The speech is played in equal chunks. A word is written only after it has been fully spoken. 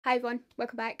Hi everyone,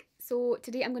 welcome back. So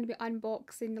today I'm going to be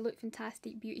unboxing the Look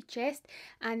Fantastic Beauty Chest,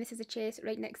 and this is a chest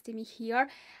right next to me here,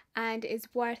 and it's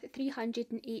worth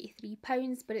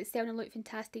 £383, but it's selling on Look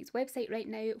Fantastic's website right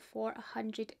now for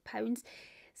 £100.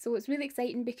 So it's really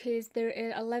exciting because there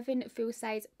are 11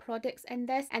 full-size products in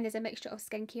this, and there's a mixture of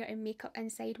skincare and makeup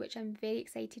inside, which I'm very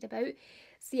excited about.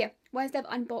 So yeah, once I've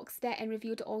unboxed it and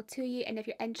reviewed it all to you, and if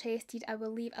you're interested, I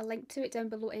will leave a link to it down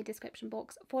below in the description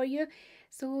box for you.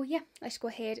 So yeah, let's go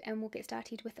ahead and we'll get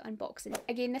started with the unboxing.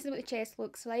 Again, this is what the chest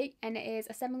looks like, and it is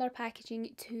a similar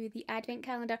packaging to the advent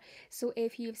calendar. So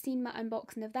if you've seen my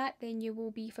unboxing of that, then you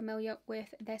will be familiar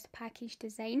with this package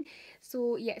design.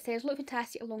 So yeah, it says Look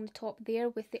Fantastic along the top there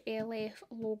with the LF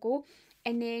logo,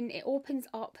 and then it opens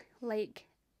up like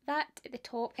that at the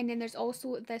top, and then there's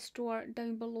also this drawer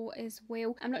down below as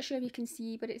well. I'm not sure if you can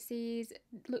see, but it says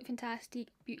Look Fantastic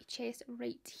Beauty Chest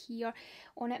right here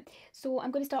on it. So I'm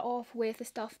going to start off with the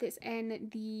stuff that's in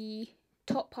the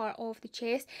top part of the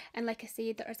chest, and like I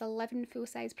said, there's 11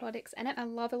 full-size products in it. I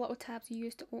love the little tabs you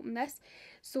use to open this.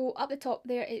 So up the top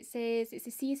there it says it's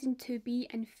a season to be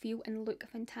and feel and look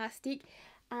fantastic,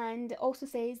 and it also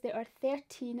says there are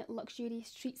 13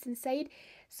 luxurious treats inside.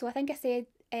 So I think I said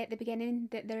at the beginning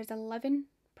that there's 11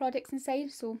 products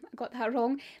inside, so I got that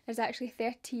wrong. There's actually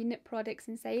 13 products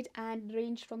inside, and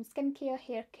range from skincare,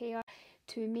 hair care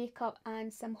to makeup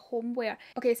and some homeware.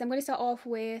 Okay, so I'm going to start off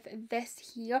with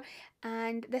this here,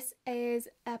 and this is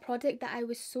a product that I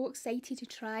was so excited to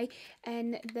try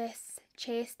in this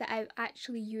chest that I've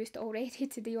actually used already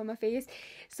today on my face.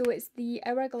 So it's the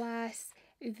Hourglass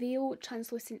Veil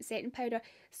Translucent Setting Powder.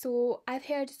 So I've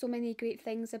heard so many great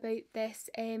things about this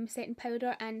setting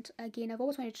powder, and again I've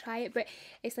always wanted to try it, but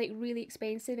it's like really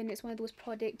expensive, and it's one of those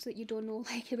products that you don't know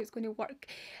like if it's going to work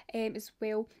as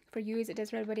well for you as it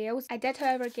does for everybody else. I did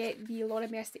however get the Laura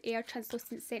Mercier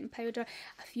Translucent Setting Powder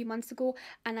a few months ago,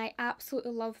 and I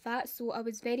absolutely love that, so I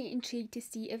was very intrigued to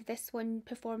see if this one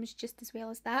performs just as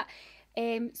well as that.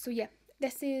 So yeah,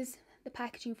 this is the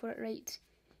packaging for it right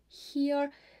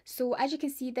here. So as you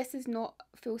can see, this is not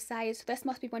full size, so this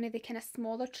must be one of the kind of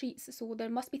smaller treats. So there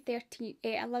must be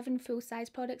 11 full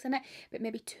size products in it, but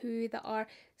maybe 2 that are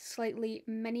slightly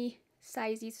mini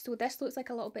sizes. So this looks like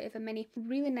a little bit of a mini.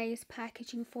 Really nice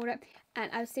packaging for it,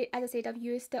 and as I said, I've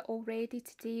used it already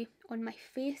today on my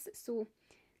face, so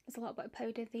there's a little bit of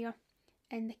powder there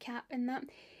in the cap and that.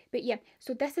 But yeah,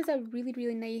 so this is a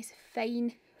really nice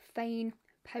fine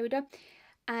powder,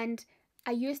 and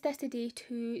I used this today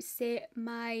to set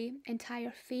my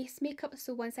entire face makeup.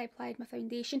 So once I applied my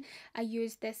foundation, I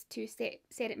used this to set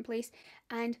it in place,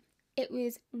 and it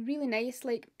was really nice.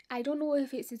 Like, I don't know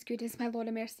if it's as good as my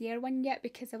Laura Mercier one yet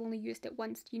because I've only used it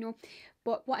once, you know,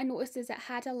 but what I noticed is it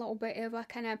had a little bit of a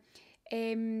kind of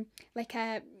like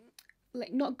a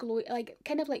not glow, like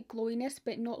kind of like glowiness,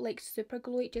 but not like super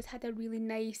glowy. It just had a really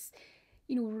nice,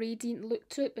 you know, radiant look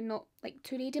to it, but not like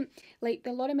too radiant. Like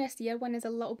the Laura Mercier one is a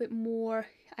little bit more,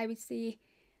 I would say,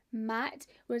 matte,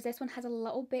 whereas this one has a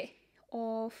little bit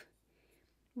of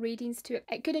radiance to it.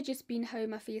 It could have just been how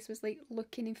my face was like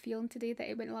looking and feeling today that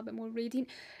it went a little bit more radiant,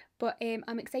 but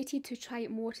I'm excited to try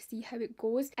it more to see how it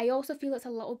goes. I also feel it's a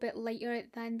little bit lighter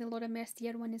than the Laura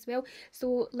Mercier one as well.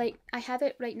 So like I have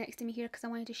it right next to me here because I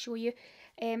wanted to show you.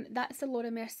 That's the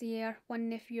Laura Mercier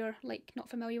one if you're like not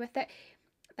familiar with it.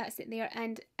 That's it there,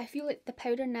 and I feel like the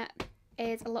powder nip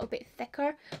is a little bit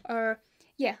thicker, or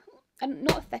yeah,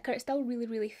 not thicker, it's still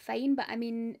really fine, but I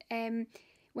mean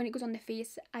when it goes on the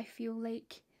face I feel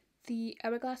like the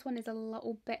Hourglass one is a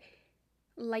little bit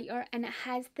lighter, and it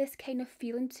has this kind of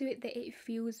feeling to it that it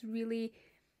feels really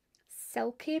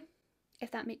silky, if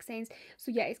that makes sense.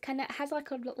 So yeah, it's kind of, it has like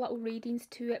a little radiance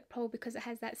to it, probably because it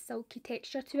has that silky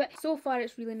texture to it. So far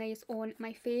it's really nice on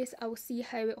my face. I will see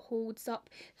how it holds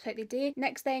up throughout the day.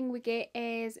 Next thing we get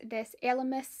is this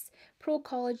Elemis Pro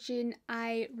Collagen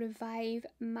Eye Revive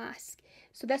Mask.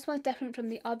 So this one's different from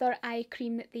the other eye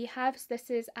cream that they have. So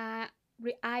this is a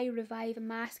eye revive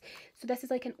mask. So this is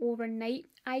like an overnight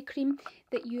eye cream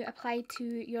that you apply to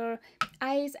your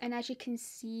eyes, and as you can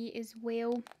see as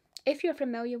well, if you're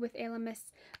familiar with Elemis,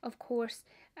 of course,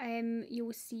 you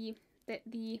will see that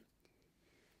the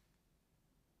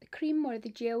cream or the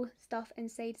gel stuff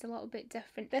inside is a little bit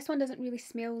different. This one doesn't really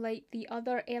smell like the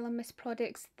other Elemis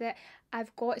products that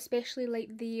I've got, especially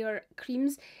like their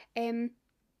creams.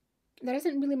 There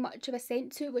isn't really much of a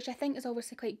scent to it, which I think is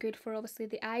obviously quite good for obviously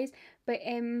the eyes, but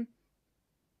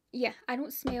yeah, I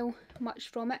don't smell much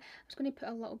from it. I'm just going to put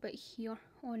a little bit here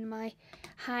on my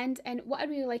hand, and what I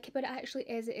really like about it actually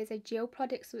is it is a gel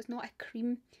product, so it's not a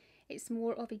cream. It's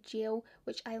more of a gel,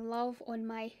 which I love on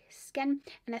my skin,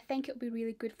 and I think it'll be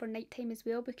really good for nighttime as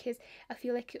well, because I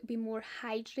feel like it'll be more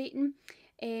hydrating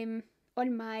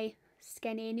on my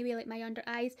skin anyway, like my under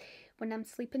eyes when I'm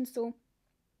sleeping. So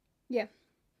yeah,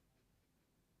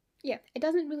 it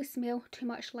doesn't really smell too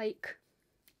much like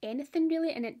anything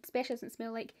really, and it especially doesn't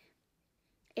smell like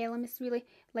Elemis really,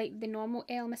 like the normal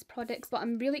Elemis products. But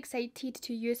I'm really excited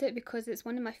to use it because it's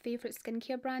one of my favourite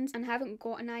skincare brands, and I haven't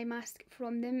got an eye mask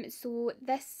from them. So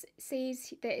this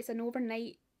says that it's an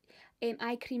overnight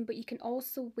eye cream, but you can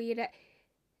also wear it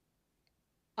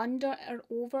under or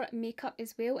over makeup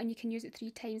as well, and you can use it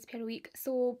 3 times per week.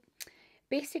 So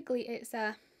basically it's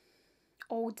a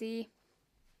all day,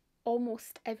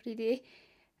 almost every day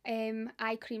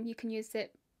eye cream. You can use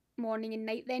it morning and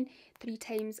night then, 3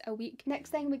 times a week. Next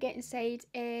thing we get inside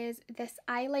is this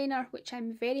eyeliner, which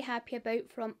I'm very happy about,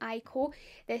 from Ico.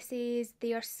 This is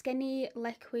their skinny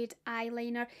liquid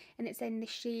eyeliner, and it's in the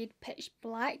shade Pitch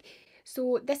Black.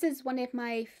 So this is one of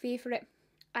my favourite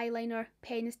eyeliner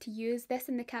pens to use. This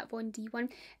and the Kat Von D one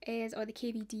is, or the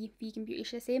KVD Vegan Beauty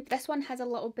should I say. This one has a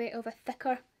little bit of a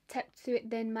thicker tip to it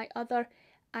than my other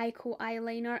Ico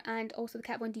eyeliner, and also the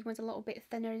Kat Von D one's a little bit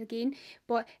thinner again,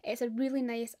 but it's a really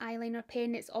nice eyeliner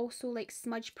pen. It's also like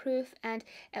smudge proof, and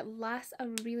it lasts a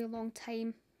really long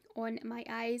time on my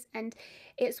eyes, and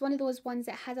it's one of those ones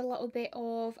that has a little bit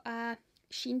of a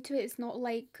sheen to it. It's not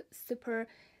like super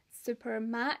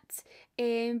matte,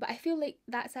 but I feel like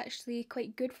that's actually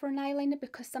quite good for an eyeliner,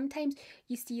 because sometimes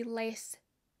you see less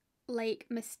like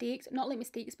mistakes, not like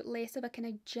mistakes, but less of a kind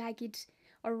of jagged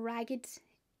or ragged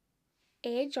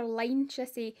edge or line, should I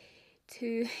say,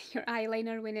 to your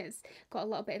eyeliner when it's got a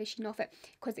little bit of a sheen off it,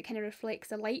 because it kind of reflects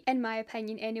the light, in my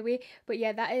opinion anyway. But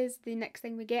yeah, that is the next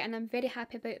thing we get, and I'm very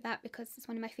happy about that because it's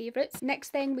one of my favourites. Next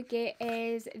thing we get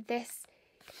is this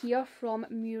here from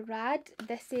Murad.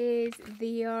 This is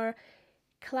their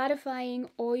clarifying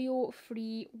oil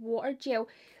free water gel.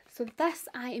 So this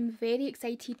I am very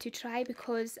excited to try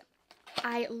because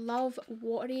I love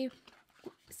watery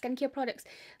skincare products.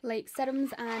 Like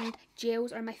serums and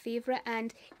gels are my favourite,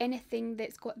 and anything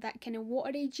that's got that kind of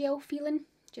watery gel feeling,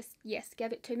 just yes,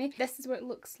 give it to me. This is what it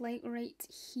looks like right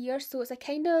here. So it's a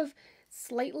kind of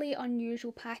slightly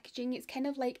unusual packaging. It's kind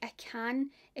of like a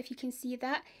can, if you can see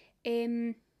that.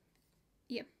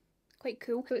 Yeah, quite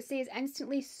cool. So it says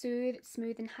instantly soothe,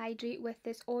 smooth and hydrate with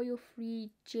this oil-free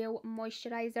gel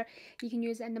moisturiser. You can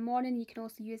use it in the morning, you can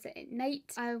also use it at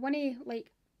night. I want to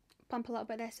like pump a little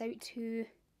bit of this out to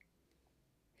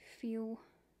feel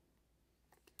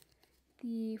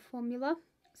the formula.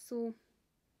 So,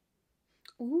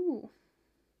 ooh,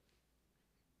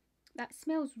 that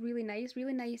smells really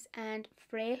nice and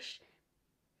fresh,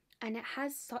 and it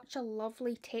has such a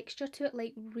lovely texture to it,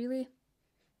 like really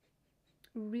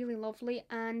lovely.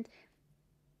 And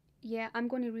yeah, I'm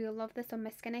going to really love this on my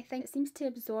skin. I think it seems to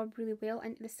absorb really well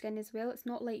into the skin as well. It's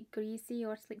not like greasy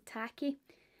or it's like tacky.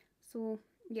 So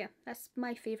yeah, that's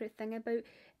my favourite thing about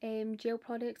gel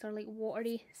products or like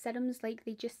watery serums. Like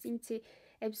they just seem to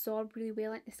absorb really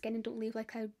well into the skin and don't leave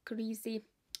like a greasy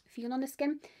feeling on the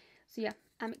skin. So yeah,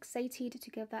 I'm excited to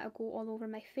give that a go all over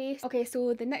my face. Okay,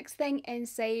 so the next thing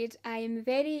inside I am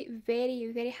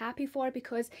very happy for,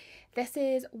 because this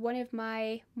is one of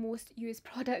my most used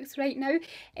products right now.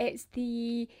 It's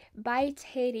the By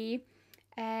Terry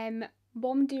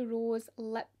Baume de Rose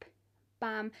Lip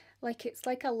Balm. Like it's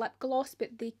like a lip gloss,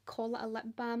 but they call it a lip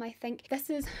balm, I think. This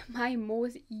is my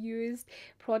most used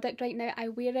product right now. I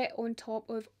wear it on top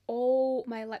of all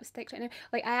my lipsticks right now.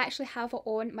 Like I actually have it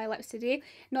on my lips today.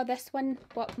 Not this one,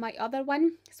 but my other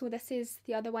one. So this is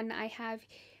the other one that I have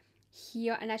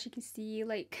here, and as you can see,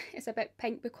 like it's a bit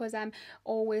pink because I'm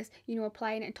always, you know,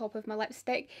 applying it on top of my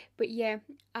lipstick. But yeah,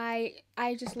 I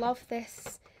just love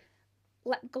this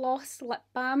lip gloss, lip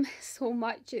balm so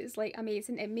much. It's like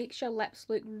amazing. It makes your lips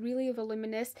look really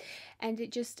voluminous, and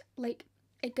it just like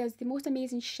it gives the most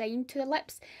amazing shine to the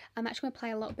lips. I'm actually going to apply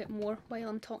a little bit more while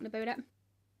I'm talking about it.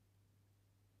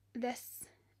 This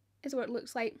is what it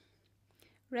looks like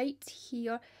right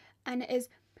here, and it is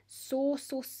so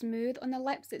smooth on the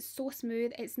lips. It's so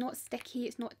smooth, it's not sticky,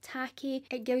 it's not tacky.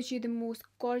 It gives you the most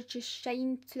gorgeous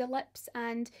shine to the lips,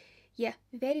 and yeah,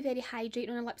 very hydrating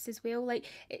on the lips as well. Like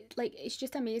it's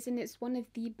just amazing. It's one of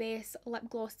the best lip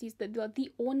glosses,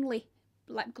 the only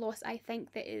lip gloss I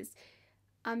think that is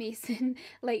amazing.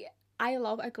 Like I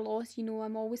love a gloss, you know,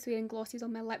 I'm always wearing glosses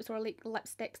on my lips, or like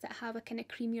lipsticks that have a kind of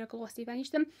creamier glossy finish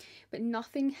to them, but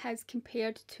nothing has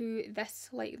compared to this.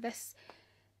 Like this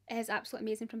is absolutely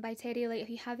amazing from By Terry. Like if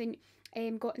you haven't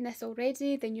gotten this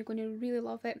already, then you're going to really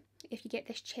love it if you get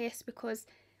this chest, because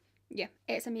yeah,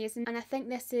 it's amazing. And I think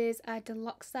this is a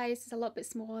deluxe size. It's a little bit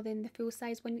smaller than the full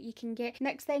size one that you can get.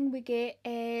 Next thing we get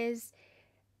is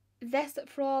this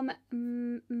from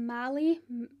Mali.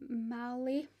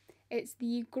 It's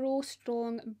the Grow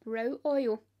Strong Brow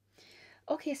Oil.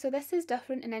 Okay, so this is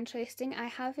different and interesting. I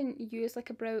haven't used like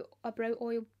a brow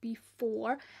oil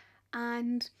before,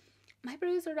 and my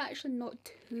brows are actually not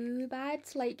too bad,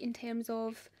 like in terms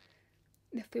of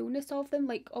the fullness of them.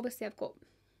 Like obviously I've got,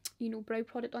 you know, brow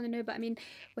product on now, but I mean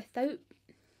without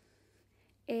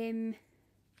any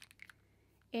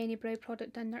brow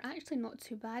product done, they're actually not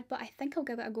too bad, but I think I'll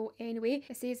give it a go anyway.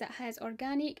 It says it has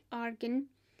organic argan,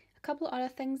 a couple of other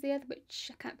things there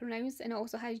which I can't pronounce, and it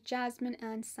also has jasmine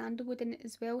and sandalwood in it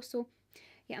as well. So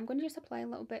yeah, I'm going to just apply a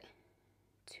little bit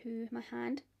to my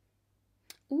hand.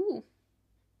 Ooh,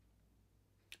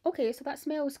 okay, so that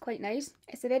smells quite nice.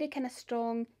 It's a very kind of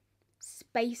strong,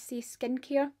 spicy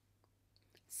skincare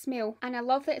smell, and I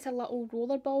love that it's a little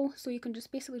roller ball, so you can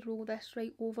just basically roll this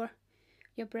right over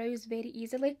your brows very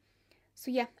easily.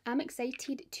 So yeah, I'm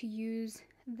excited to use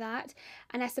that,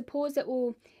 and I suppose it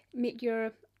will make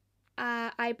your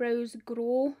eyebrows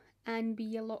grow and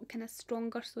be a lot kind of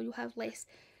stronger, so you'll have less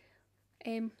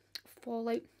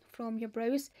fallout from your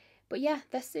brows. But yeah,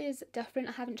 this is different.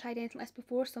 I haven't tried anything like this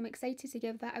before, so I'm excited to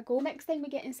give that a go. Next thing we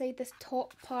get inside this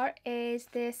top part is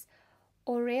this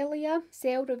Aurelia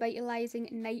Cell Revitalizing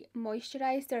Night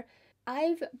Moisturiser.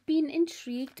 I've been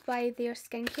intrigued by their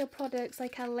skincare products.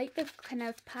 Like, I like the kind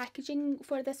of packaging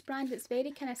for this brand. It's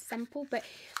very kind of simple, but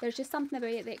there's just something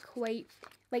about it that quite,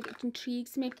 like, it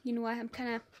intrigues me. You know, I'm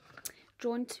kind of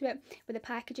drawn to it with the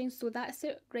packaging, so that's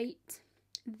it right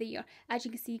there. As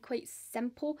you can see, quite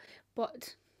simple,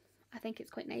 but I think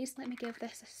it's quite nice. Let me give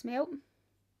this a smell.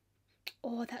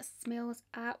 Oh, that smells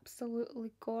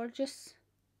absolutely gorgeous.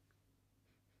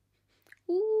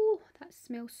 Ooh, that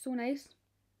smells so nice.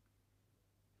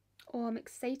 Oh, I'm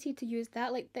excited to use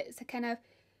that. Like, it's a kind of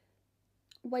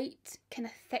white, kind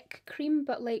of thick cream,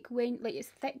 but like when, like, it's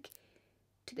thick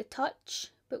to the touch,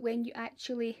 but when you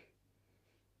actually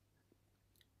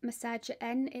massage it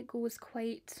in, it goes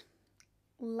quite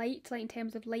light, like in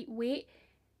terms of lightweight.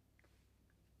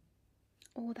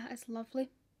 Oh, that is lovely.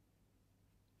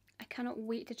 I cannot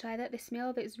wait to try that. The smell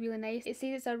of it is really nice. It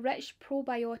says it's a rich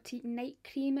probiotic night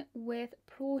cream with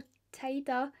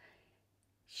protida,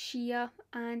 shea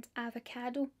and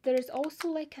avocado. There is also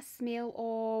like a smell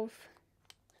of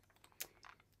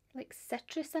like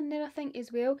citrus in there, I think,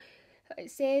 as well. It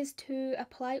says to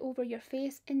apply over your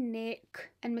face and neck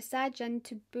and massage in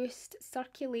to boost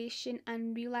circulation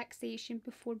and relaxation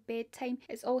before bedtime.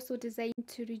 It's also designed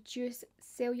to reduce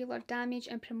cellular damage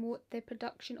and promote the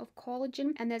production of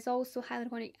collagen, and there's also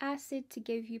hyaluronic acid to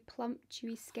give you plump,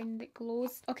 chewy skin that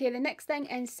glows. Okay, the next thing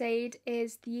inside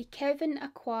is the Kevin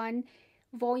Aquan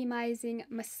Volumizing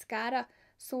Mascara.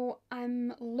 So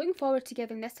I'm looking forward to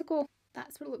giving this a go.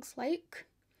 That's what it looks like.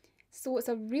 So it's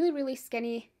a really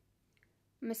skinny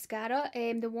mascara.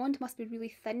 The wand must be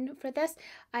really thin for this.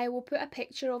 I will put a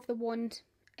picture of the wand,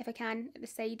 if I can, at the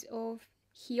side of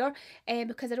here,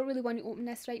 because I don't really want to open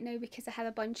this right now because I have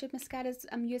a bunch of mascaras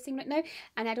I'm using right now,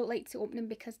 and I don't like to open them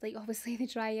because, like, obviously they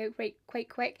dry out quite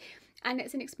quick, and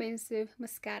it's an expensive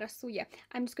mascara. So yeah,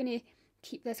 I'm just going to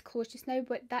keep this closed just now,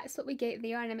 but that's what we get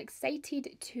there, and I'm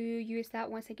excited to use that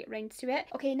once I get round to it.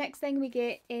 Okay, next thing we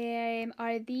get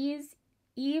are these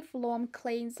Eve Lom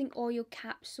Cleansing Oil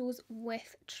Capsules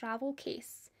with Travel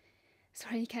Case.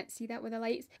 Sorry, you can't see that with the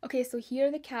lights. Okay, so here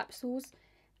are the capsules,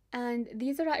 and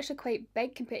these are actually quite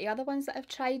big compared to other ones that I've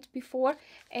tried before,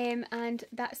 and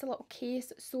that's a little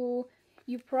case, so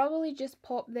you probably just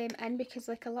pop them in, because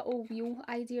like a little wheel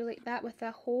idea like that with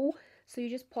a hole, so you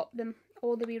just pop them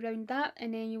all the way around that,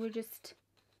 and then you would just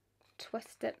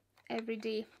twist it every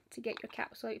day to get your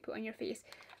capsule out you put on your face.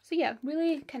 So yeah,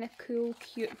 really kind of cool,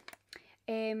 cute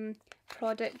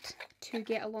product to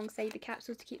get alongside the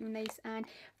capsules to keep them nice and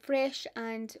fresh,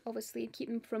 and obviously keep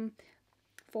them from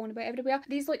falling about everywhere.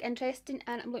 These look interesting,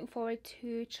 and I'm looking forward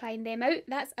to trying them out.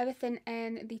 That's everything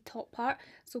in the top part,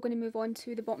 so we're going to move on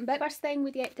to the bottom bit. First thing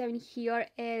we get down here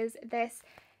is this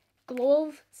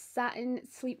Glove Satin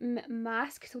Sleeping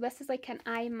Mask. So this is like an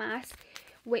eye mask,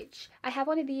 which I have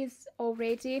one of these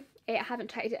already. I haven't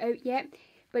tried it out yet,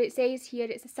 but it says here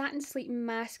it's a satin sleeping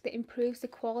mask that improves the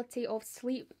quality of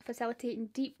sleep, facilitating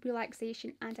deep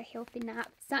relaxation and a healthy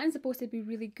nap. Satin's supposed to be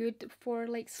really good for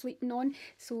like sleeping on,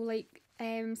 so like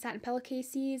satin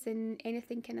pillowcases and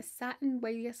anything kind of satin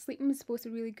while you're sleeping is supposed to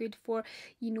be really good for,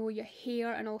 you know, your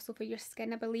hair and also for your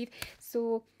skin, I believe.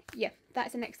 So yeah,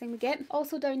 that's the next thing we get.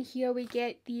 Also down here we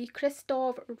get the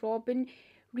Christoph Robin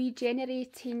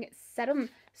Regenerating Serum.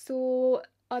 So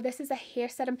Oh, this is a hair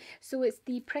serum. So it's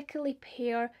the prickly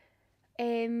pear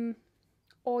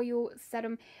oil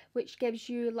serum, which gives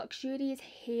you luxurious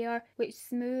hair, which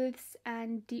smooths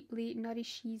and deeply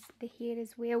nourishes the hair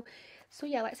as well. So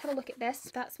yeah, let's have a look at this.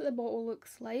 That's what the bottle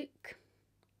looks like.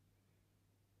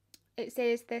 It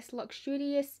says this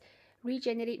luxurious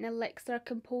regenerating elixir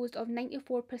composed of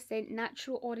 94%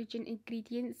 natural origin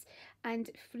ingredients and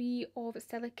free of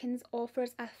silicons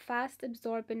offers a fast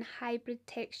absorbing hybrid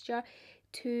texture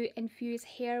to infuse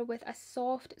hair with a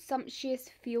soft, sumptuous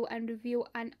feel and reveal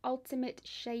an ultimate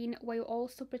shine while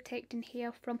also protecting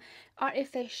hair from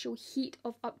artificial heat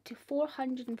of up to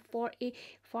 440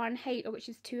 Fahrenheit, which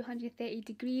is 230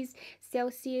 degrees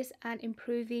Celsius, and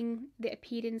improving the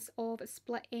appearance of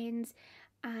split ends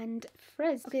and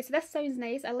frizz. Okay, so this sounds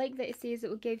nice. I like that it says it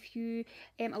will give you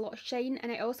a lot of shine,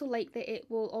 and I also like that it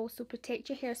will also protect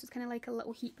your hair, so it's kind of like a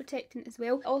little heat protectant as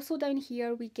well. Also down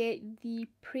here we get the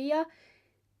Priya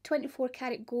 24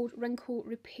 karat gold wrinkle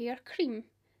repair cream.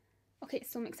 Okay,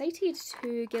 so I'm excited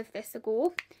to give this a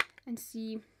go and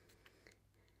see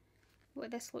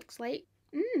what this looks like.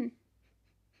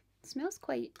 Smells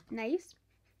quite nice.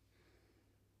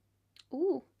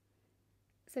 Oh,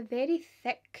 it's a very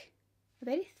thick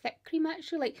cream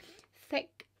actually, like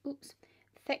thick,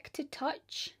 thick to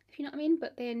touch, if you know what I mean.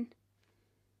 But then,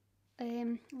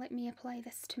 let me apply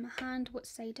this to my hand. What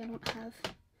side I don't have.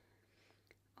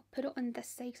 I'll put it on this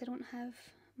side because I don't have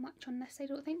much on this side,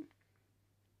 I don't think.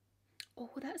 Oh,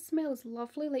 that smells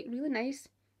lovely, like really nice.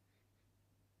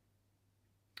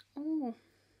 Oh,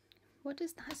 what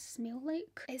does that smell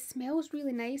like? It smells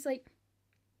really nice. Like,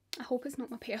 I hope it's not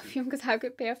my perfume because I've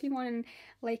got perfume on and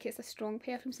like it's a strong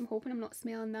perfume, so I'm hoping I'm not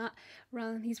smelling that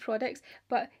rather than these products.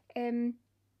 But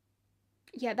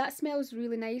yeah, that smells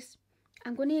really nice.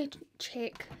 I'm going to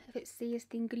check if it says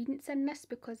the ingredients in this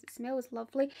because it smells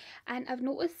lovely. And I've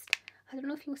noticed, I don't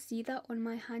know if you'll see that on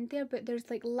my hand there, but there's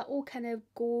like little kind of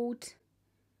gold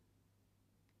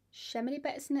shimmery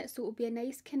bits in it, so it'll be a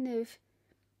nice kind of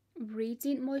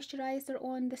radiant moisturiser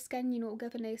on the skin, you know, it'll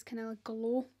give a nice kind of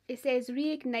glow. It says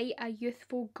reignite a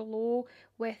youthful glow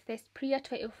with this Priya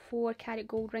 24 karat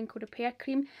gold wrinkle repair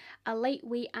cream, a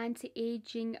lightweight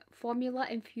anti-aging formula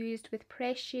infused with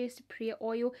precious Priya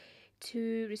oil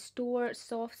to restore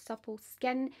soft, supple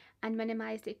skin and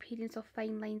minimise the appearance of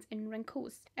fine lines and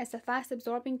wrinkles. It's a fast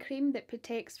absorbing cream that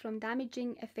protects from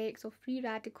damaging effects of free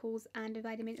radicals and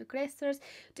environmental aggressors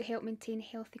to help maintain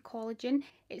healthy collagen.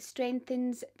 It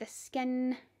strengthens the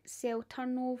skin cell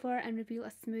turnover and reveal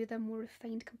a smoother, more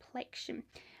refined complexion.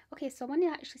 Okay, so I want to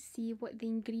actually see what the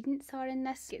ingredients are in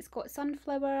this. It's got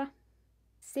sunflower,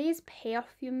 says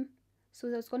perfume,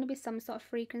 so there's going to be some sort of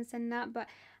fragrance in that, but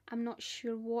I'm not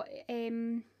sure what.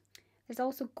 There's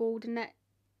also gold in it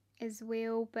as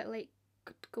well, but like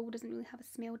gold doesn't really have a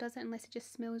smell, does it? Unless it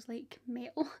just smells like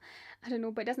metal. I don't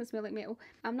know, but it doesn't smell like metal.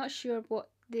 I'm not sure what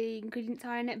the ingredients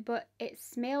are in it, but it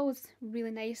smells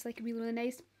really nice, like really, really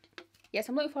nice. Yes,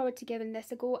 I'm looking forward to giving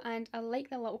this a go, and I like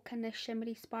the little kind of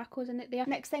shimmery sparkles in it there.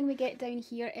 Next thing we get down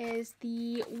here is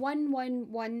the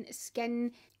 111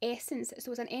 Skin Essence.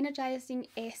 So it's an energising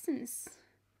essence.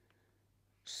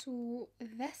 So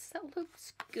this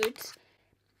looks good.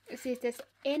 It says this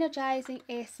energising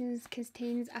essence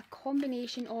contains a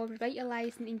combination of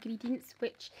revitalising ingredients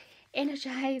which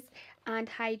energise and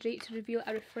hydrate to reveal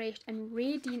a refreshed and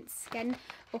radiant skin.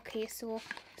 Okay, so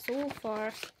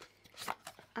far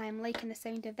I'm liking the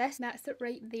sound of this. That's it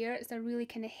right there. It's a really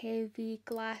kind of heavy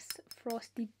glass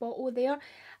frosted bottle there,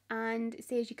 and it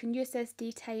says you can use this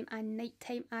daytime and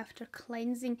nighttime after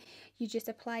cleansing. You just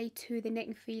apply to the neck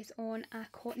and face on a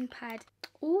cotton pad.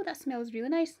 Oh, that smells really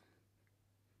nice.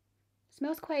 It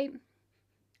smells quite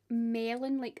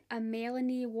melon, like a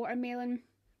melony watermelon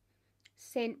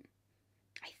scent,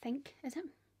 I think. Is it?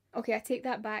 Okay, I take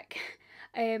that back.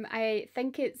 I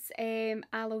think it's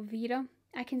aloe vera.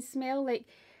 I can smell like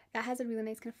that has a really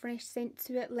nice kind of fresh scent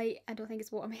to it. Like, I don't think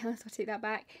it's watermelon, so I take that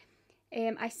back.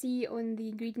 I see on the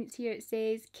ingredients here it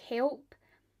says kelp.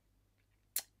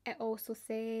 It also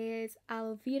says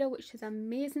aloe vera, which is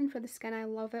amazing for the skin. I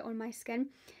love it on my skin.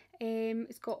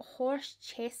 It's got horse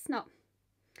chestnut.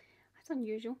 That's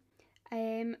unusual.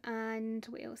 And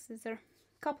what else is there?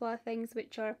 A couple other things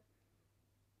which are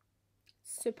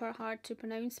super hard to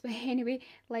pronounce, but anyway,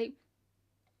 like,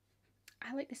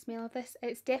 I like the smell of this.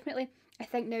 It's definitely, I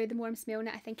think now the more I'm smelling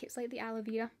it, I think it's like the aloe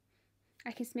vera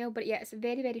I can smell. But yeah, it's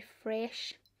very, very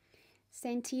fresh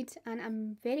scented, and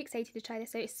I'm very excited to try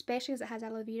this out, especially as it has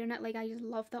aloe vera in it. Like, I just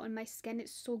love that on my skin.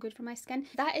 It's so good for my skin.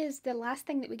 That is the last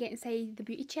thing that we get inside the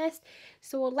beauty chest.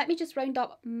 So let me just round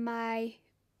up my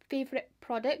favourite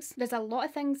products. There's a lot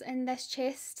of things in this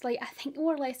chest, like I think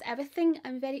more or less everything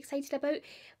I'm very excited about,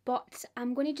 but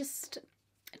I'm going to just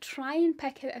try and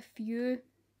pick out a few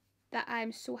that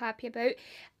I'm so happy about.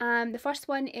 The first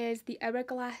one is the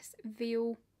Hourglass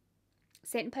Veil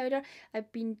setting powder.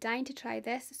 I've been dying to try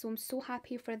this, so I'm so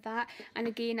happy for that, and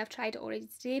again I've tried it already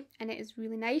today and it is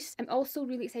really nice. I'm also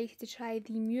really excited to try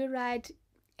the Murad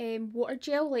water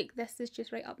gel. Like, this is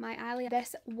just right up my alley.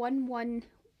 This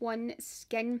 111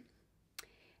 Skin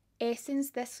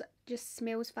Essence, this just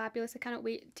smells fabulous. I cannot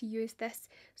wait to use this,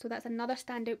 so that's another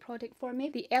standout product for me.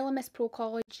 The Elemis Pro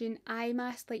Collagen Eye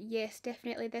Mask, like yes,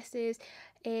 definitely this is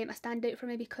a standout for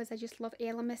me because I just love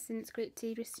Elemis and it's great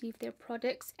to receive their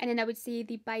products. And then I would say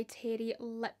the By Terry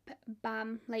Lip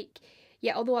Balm, like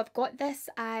yeah, although I've got this,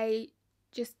 I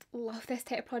just love this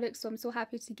type of product, so I'm so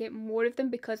happy to get more of them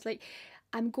because like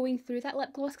I'm going through that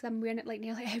lip gloss because I'm wearing it like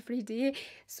nearly every day.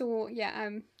 So yeah,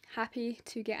 I'm happy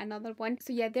to get another one.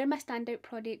 So yeah, they're my standout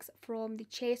products from the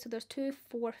chest. So there's 2,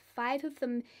 4, 5 of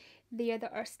them there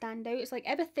that are standouts. Like,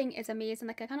 everything is amazing.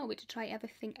 Like, I cannot wait to try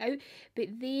everything out.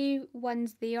 But the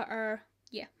ones there are,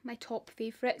 yeah, my top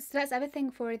favourites. So that's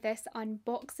everything for this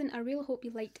unboxing. I really hope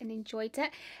you liked and enjoyed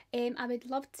it. I would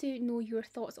love to know your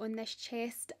thoughts on this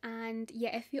chest, and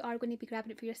yeah, if you are going to be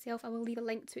grabbing it for yourself, I will leave a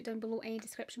link to it down below in the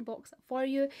description box for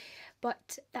you.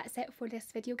 But that's it for this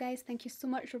video, guys. Thank you so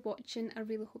much for watching. I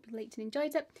really hope you liked and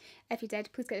enjoyed it. If you did,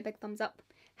 please get a big thumbs up,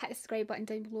 hit the subscribe button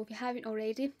down below if you haven't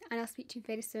already, and I'll speak to you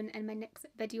very soon in my next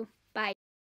video.